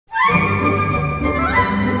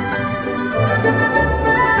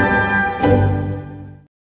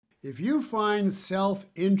If you find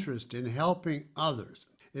self-interest in helping others,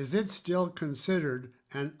 is it still considered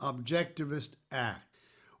an objectivist act?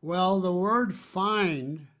 Well, the word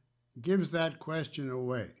find gives that question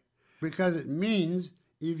away, because it means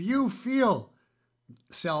if you feel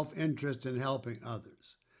self-interest in helping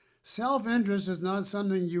others. Self-interest is not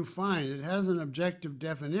something you find. It has an objective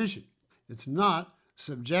definition. It's not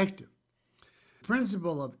subjective. The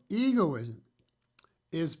principle of egoism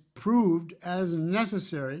is proved as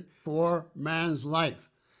necessary for man's life,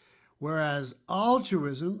 whereas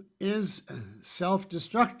altruism is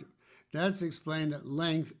self-destructive. That's explained at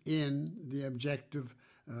length in the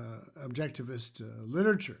objectivist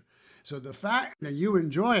literature. So the fact that you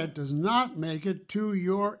enjoy it does not make it to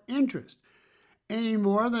your interest, any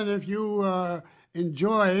more than if you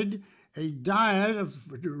enjoyed a diet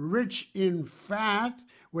rich in fat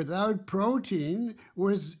without protein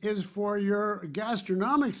is for your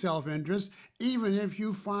gastronomic self-interest, even if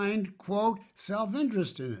you find, quote,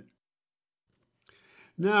 self-interest in it.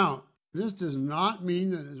 Now, this does not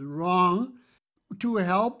mean that it's wrong to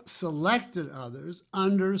help selected others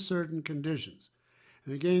under certain conditions.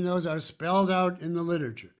 And again, those are spelled out in the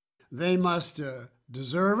literature. They must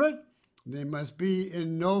deserve it. They must be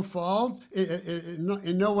in no fault,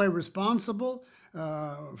 in no way responsible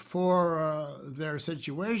for their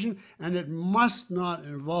situation, and it must not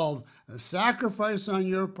involve a sacrifice on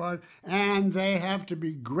your part, and they have to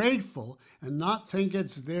be grateful and not think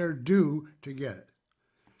it's their due to get it.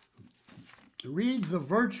 Read The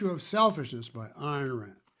Virtue of Selfishness by Ayn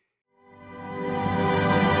Rand.